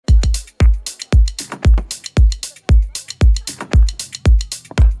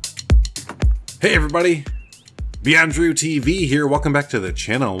Hey everybody, Beyond Drew TV here. Welcome back to the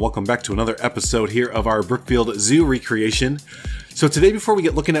channel. Welcome back to another episode here of our Brookfield Zoo recreation. So today, before we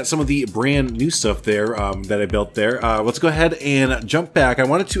get looking at some of the brand new stuff there that I built there, let's go ahead and jump back. I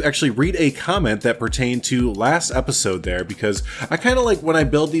wanted to actually read a comment that pertained to last episode there, because I kind of like when I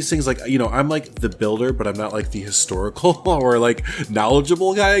build these things, like, you know, I'm like the builder, but I'm not like the historical or like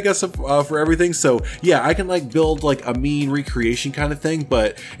knowledgeable guy, I guess, for everything. So yeah, I can like build like a mean recreation kind of thing,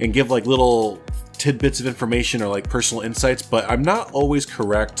 and give like little tidbits of information or like personal insights, but I'm not always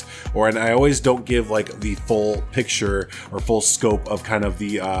correct, and I always don't give like the full picture or full scope of kind of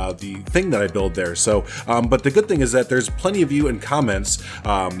the thing that I build there. So but the good thing is that there's plenty of you in comments,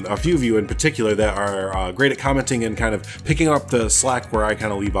 a few of you in particular, that are great at commenting and kind of picking up the slack where I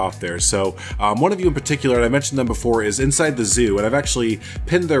kind of leave off there. So one of you in particular, and I mentioned them before, is Inside the Zoo, and I've actually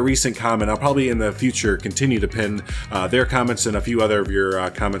pinned their recent comment. I'll probably in the future continue to pin their comments and a few other of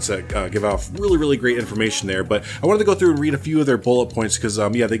your comments that give off really great information there. But I wanted to go through and read a few of their bullet points because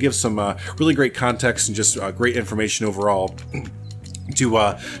yeah, they give some really great context and just great information overall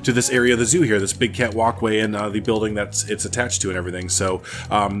to this area of the zoo here, this big cat walkway, and the building that's it's attached to and everything. So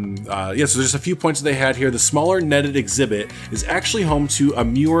yeah, so there's a few points that they had here. The smaller netted exhibit is actually home to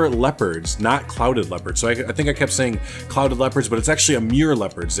Amur leopards, not clouded leopards. So I think I kept saying clouded leopards, but it's actually Amur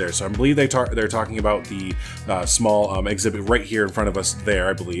leopards there. So I believe they're talking about the small exhibit right here in front of us there,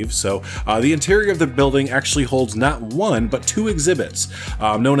 I believe. So the interior of the building actually holds not one but two exhibits,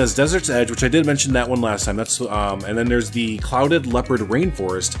 known as Desert's Edge, which I did mention that one last time. That's and then there's the clouded leopard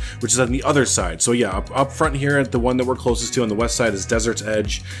rainforest, which is on the other side. So yeah, up front here at the one that we're closest to on the west side is Desert's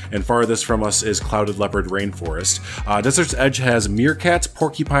Edge, and farthest from us is clouded leopard rainforest. Desert's Edge has meerkats,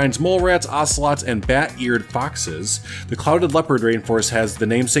 porcupines, mole rats, ocelots, and bat-eared foxes. The clouded leopard rainforest has the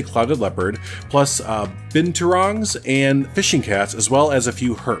namesake clouded leopard, plus binturongs and fishing cats, as well as a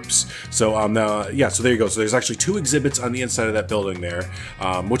few herps. So yeah, so there you go. So there's actually two exhibits on the inside of that building there,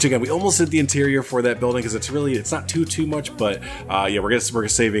 which again, we almost did the interior for that building because it's not too much, but yeah, we're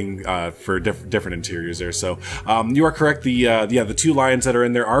saving for different interiors there. So you are correct. The two lions that are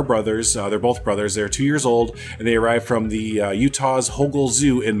in there are brothers. They're both brothers. They're 2 years old, and they arrived from the Utah's Hogle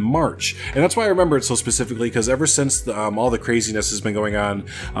Zoo in March. And that's why I remember it so specifically, because ever since all the craziness has been going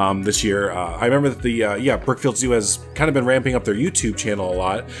on this year, I remember that the Brookfield Zoo has kind of been ramping up their YouTube channel a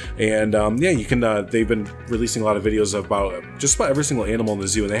lot. And yeah, you can they've been releasing a lot of videos about just about every single animal in the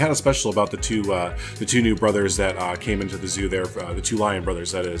zoo. And they had a special about the two new brothers that came into the zoo there. The two lion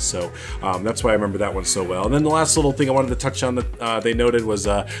brothers, that is. So that's why I remember that one so well. And then the last little thing I wanted to touch on that they noted was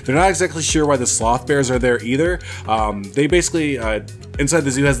they're not exactly sure why the sloth bears are there either. They basically Inside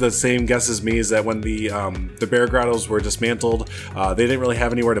the Zoo has the same guess as me, is that when the bear grottos were dismantled, they didn't really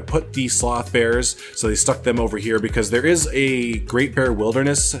have anywhere to put the sloth bears, so they stuck them over here because there is a Great Bear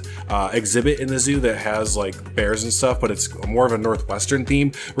Wilderness exhibit in the zoo that has like bears and stuff, but it's more of a northwestern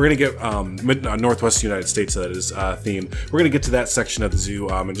theme. We're gonna get Northwest United States, that is, theme. We're gonna get to that section of the zoo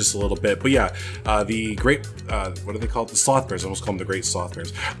in just a little bit. But yeah, the great what are they called? The sloth bears. I almost call them the great sloth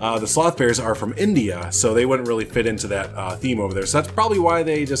bears. The sloth bears are from India, so they wouldn't really fit into that theme over there. So that's probably why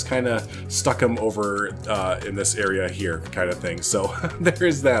they just kind of stuck them over in this area here, kind of thing. So there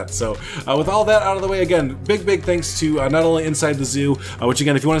is that. So with all that out of the way, again, big thanks to not only Inside the Zoo, which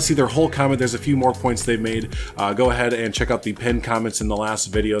again, if you want to see their whole comment, there's a few more points they've made. Go ahead and check out the pinned comments in the last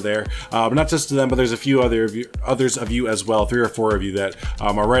video there. But not just to them, but there's a few others of you as well, 3 or 4 of you that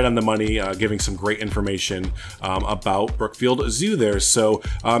are right on the money, giving some great information about Brookfield Zoo there. So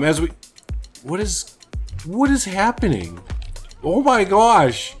as we, what is happening? Oh my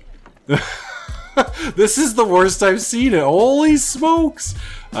gosh. This is the worst I've seen it. Holy smokes.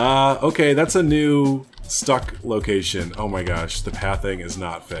 Okay, that's a new stuck location. Oh my gosh, the pathing is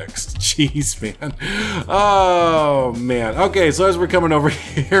not fixed. Jeez, man. Oh man. Okay, so as we're coming over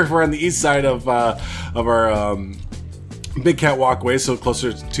here, we're on the east side of our big cat walkway, so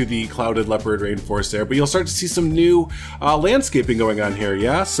closer to the clouded leopard rainforest there, but you'll start to see some new landscaping going on here.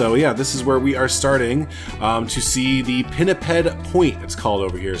 Yeah, so yeah, this is where we are starting to see the Pinniped Point, it's called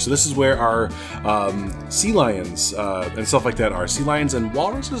over here. So this is where our sea lions and stuff like that are. Sea lions and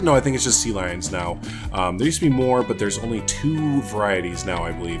walruses? No, I think it's just sea lions now. There used to be more, but there's only 2 varieties now,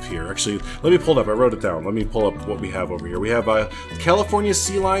 I believe, here. Actually, let me pull it up. I wrote it down. Let me pull up what we have over here. We have California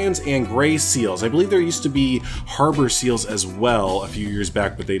sea lions and gray seals. I believe there used to be harbor seals seals as well a few years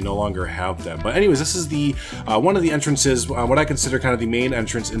back, but they no longer have them. But anyways, this is the one of the entrances, what I consider kind of the main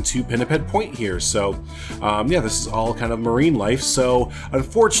entrance into Pinniped Point here. So yeah, this is all kind of marine life. So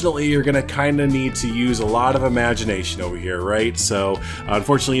unfortunately, you're gonna kind of need to use a lot of imagination over here, right? So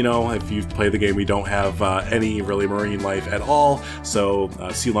unfortunately, you know, if you've played the game, we don't have any really marine life at all. So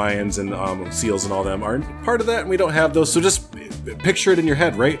sea lions and seals and all them aren't part of that, and we don't have those. So just picture it in your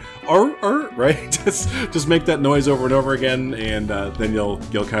head, right? Right? just make that noise over and over again, and then you'll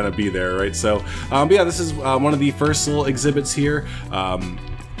kind of be there, right? So, but yeah, this is one of the first little exhibits here.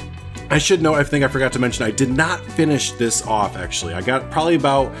 I should note, I think I forgot to mention, I did not finish this off, actually. I got probably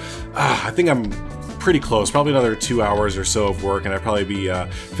about, I think I'm pretty close, probably another 2 hours or so of work, and I'd probably be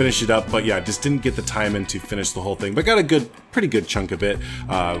finish it up. But yeah, I just didn't get the time in to finish the whole thing, but got a pretty good chunk of it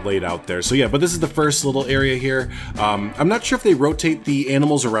laid out there. So yeah, but this is the first little area here. I'm not sure if they rotate the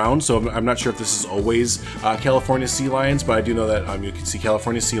animals around, so I'm not sure if this is always California sea lions, but I do know that you can see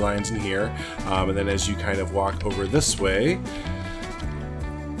California sea lions in here. And then as you kind of walk over this way,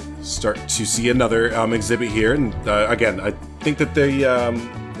 start to see another exhibit here. And again, I think that they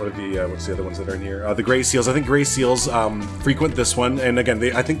what's the other ones that are in here? The gray seals. I think gray seals frequent this one, and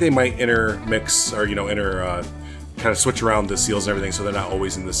again, I think they might intermix, or kind of switch around the seals and everything, so they're not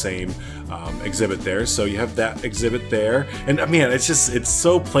always in the same exhibit there. So you have that exhibit there, and man, it's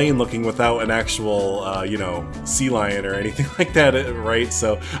so plain looking without an actual sea lion or anything like that, right?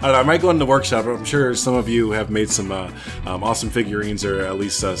 So I don't know, I might go in the workshop. I'm sure some of you have made some awesome figurines, or at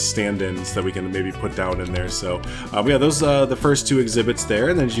least stand-ins that we can maybe put down in there. So yeah, those the first two exhibits there,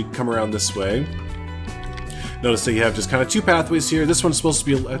 and then as you come around this way, notice that you have just kind of two pathways here. This one's supposed to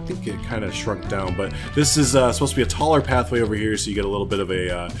be, I think it kind of shrunk down, but this is supposed to be a taller pathway over here, so you get a little bit of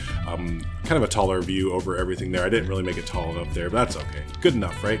a kind of a taller view over everything there. I didn't really make it tall enough there, but that's okay. Good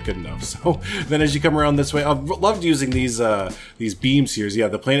enough, right? Good enough. So then as you come around this way, I've loved using these beams here. Yeah,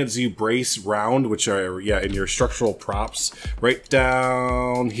 the Planet Zoo brace round, which are, yeah, in your structural props right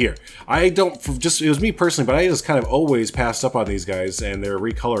down here. It was me personally, but I just kind of always passed up on these guys, and they're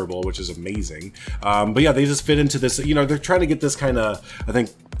recolorable, which is amazing. But yeah, they just fit into this, they're trying to get this kind of, I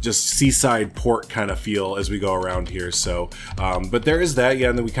think, just seaside port kind of feel as we go around here. So, but there is that, yeah,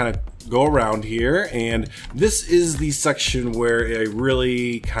 and then we kind of go around here, and this is the section where I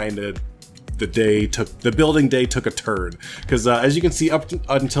really kind of, the building day took a turn, because as you can see, up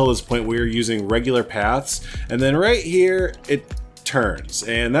until this point we were using regular paths, and then right here it turns,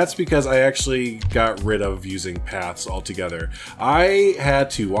 and that's because I actually got rid of using paths altogether. I had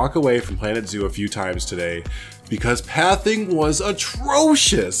to walk away from Planet Zoo a few times today because pathing was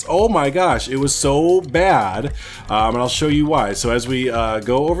atrocious. Oh my gosh, it was so bad, and I'll show you why. So as we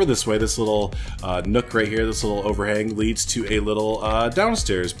go over this way, this little nook right here, this little overhang leads to a little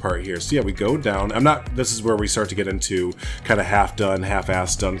downstairs part here. So yeah, we go down. This is where we start to get into kind of half done,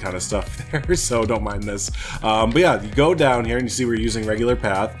 half-assed done kind of stuff there, so don't mind this. But yeah, you go down here and you see we're using regular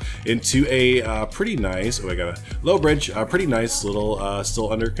path into a pretty nice, oh, I got a low bridge, pretty nice little,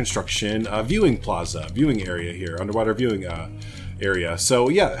 still under construction viewing plaza, viewing area here, underwater viewing area. So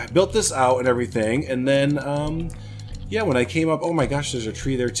yeah, built this out and everything, and then yeah, when I came up, oh my gosh, there's a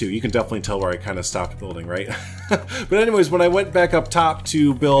tree there too. You can definitely tell where I kind of stopped building, right? But anyways, when I went back up top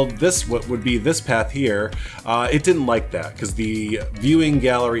to build this, what would be this path here, it didn't like that, because the viewing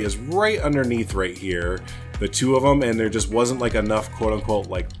gallery is right underneath right here, the two of them, and there just wasn't like enough quote-unquote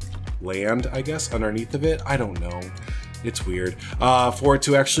like land, I guess, underneath of it. I don't know. It's weird, for it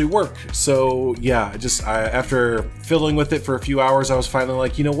to actually work. So yeah, after fiddling with it for a few hours, I was finally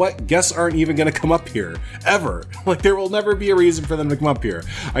like, you know what? Guests aren't even gonna come up here, ever. Like, there will never be a reason for them to come up here.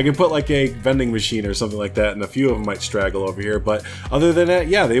 I can put like a vending machine or something like that, and a few of them might straggle over here, but other than that,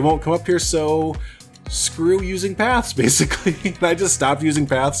 yeah, they won't come up here, so screw using paths, basically. And I just stopped using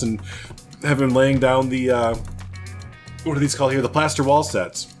paths and have been laying down the, what are these called here? The plaster wall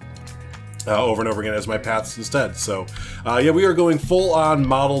sets. Over and over again as my paths instead. So yeah, we are going full on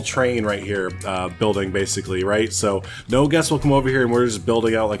model train right here, building basically, right? So no guests will come over here, and we're just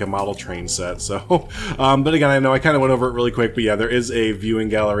building out like a model train set. So but again, I know I kind of went over it really quick, but yeah, there is a viewing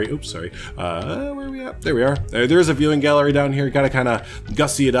gallery. Oops, sorry. Where are we at? There we are. There is a viewing gallery down here. Got to kind of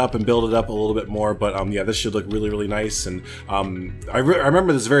gussy it up and build it up a little bit more, but yeah, this should look really, really nice. And I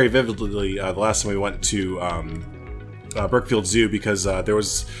remember this very vividly the last time we went to Brookfield Zoo, because there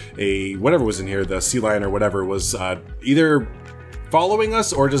was whatever was in here, the sea lion or whatever, was either following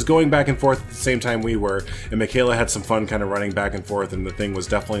us or just going back and forth at the same time we were. And Michaela had some fun kind of running back and forth, and the thing was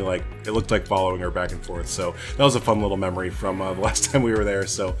definitely like, it looked like following her back and forth. So that was a fun little memory from the last time we were there.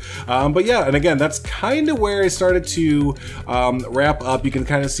 So, but yeah, and again, that's kind of where I started to wrap up. You can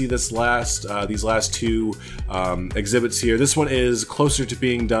kind of see this these last two exhibits here. This one is closer to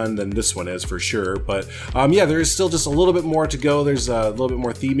being done than this one is for sure. But yeah, there is still just a little bit more to go. There's a little bit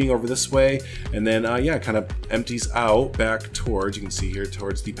more theming over this way, and then yeah, kind of empties out back towards, you can see here,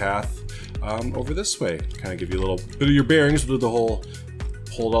 towards the path over this way. Kind of give you a little bit of your bearings. We'll do the whole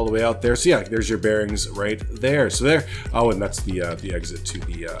hold all the way out there. So yeah, there's your bearings right there. So there. Oh, and that's the exit to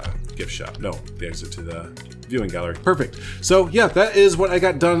the gift shop. No, the exit to the viewing gallery. Perfect. So yeah, that is what I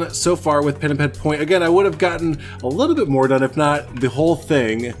got done so far with Pinniped Point. Again, I would have gotten a little bit more done, if not the whole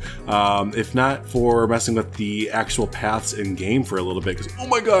thing, if not for messing with the actual paths in game for a little bit, because oh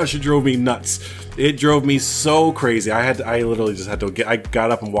my gosh, it drove me nuts. It drove me so crazy. I literally just had to I got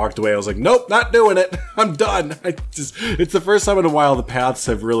up and walked away. I was like, nope, not doing it. I'm done. It's the first time in a while the paths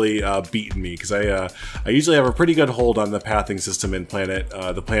have really beaten me, because I usually have a pretty good hold on the pathing system in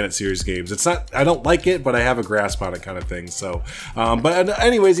the Planet series games. It's not, I don't like it, but I have a grasp on it, kind of thing. So, but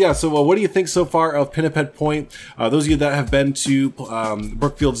anyways, yeah. So, what do you think so far of Pinniped Point? Those of you that have been to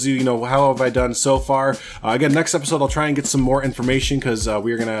Brookfield Zoo, you know, how have I done so far? Again, next episode I'll try and get some more information, because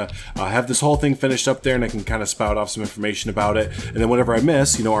we're gonna have this whole thing finished up there, and I can kind of spout off some information about it. And then whatever I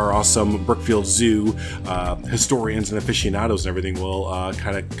miss, you know, our awesome Brookfield Zoo historians and aficionados and everything will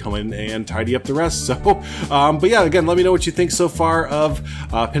kind of come in and tidy up the rest. So, but yeah, again, let me know what you think so far of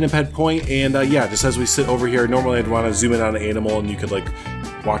Pinniped Point. And yeah, just as we sit over here, normally I'd want to zoom in on an animal and you could like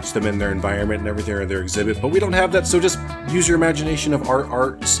watch them in their environment and everything, or their exhibit, but we don't have that, so just use your imagination of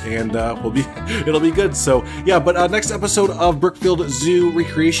arts and it'll be good. So yeah, but next episode of Brookfield Zoo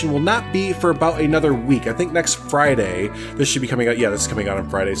Recreation will not be for about another week. I think next Friday, this should be coming out. Yeah, this is coming out on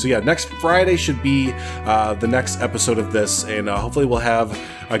Friday. So yeah, next Friday should be the next episode of this, and hopefully we'll have,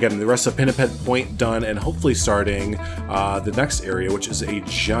 again, the rest of Pinniped Point done, and hopefully starting the next area, which is a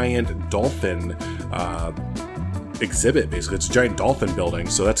giant dolphin exhibit. Basically, it's a giant dolphin building,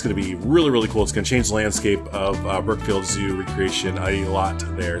 so that's going to be really, really cool. It's going to change the landscape of Brookfield Zoo Recreation a lot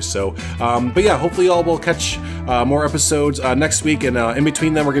there. So, but yeah, hopefully y'all will catch more episodes next week, and in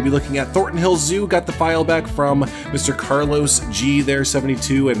between them, we're going to be looking at Thornton Hills Zoo. Got the file back from Mr. Carlos G there,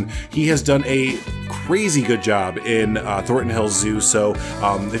 72, and he has done a crazy good job in Thornton Hills Zoo. So,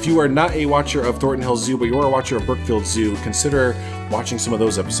 if you are not a watcher of Thornton Hills Zoo, but you are a watcher of Brookfield Zoo, consider watching some of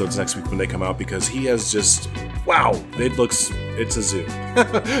those episodes next week when they come out, because he has just, wow, it's a zoo.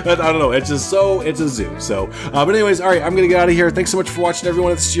 I don't know, it's a zoo. So, but anyways, all right, I'm gonna get out of here. Thanks so much for watching,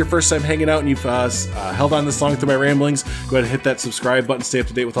 everyone. If this is your first time hanging out and you've held on this long through my ramblings, go ahead and hit that subscribe button, stay up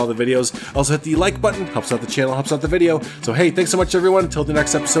to date with all the videos. Also hit the like button, helps out the channel, helps out the video. So hey, thanks so much, everyone. Until the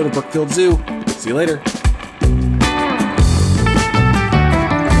next episode of Brookfield Zoo, see you later.